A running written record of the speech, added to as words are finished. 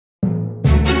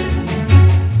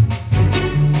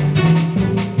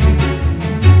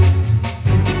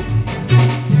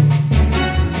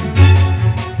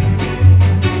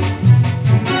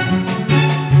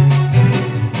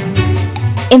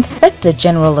Inspector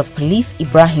General of Police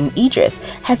Ibrahim Idris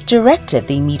has directed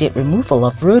the immediate removal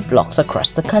of roadblocks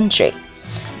across the country.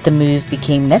 The move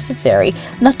became necessary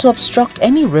not to obstruct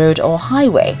any road or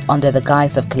highway under the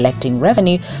guise of collecting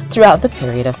revenue throughout the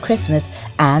period of Christmas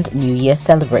and New Year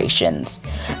celebrations.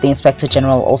 The Inspector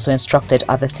General also instructed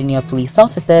other senior police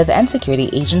officers and security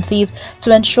agencies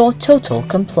to ensure total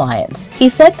compliance. He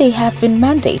said they have been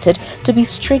mandated to be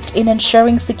strict in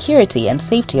ensuring security and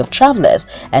safety of travelers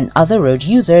and other road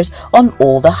users on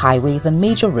all the highways and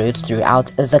major roads throughout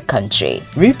the country.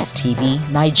 Roots TV,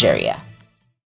 Nigeria.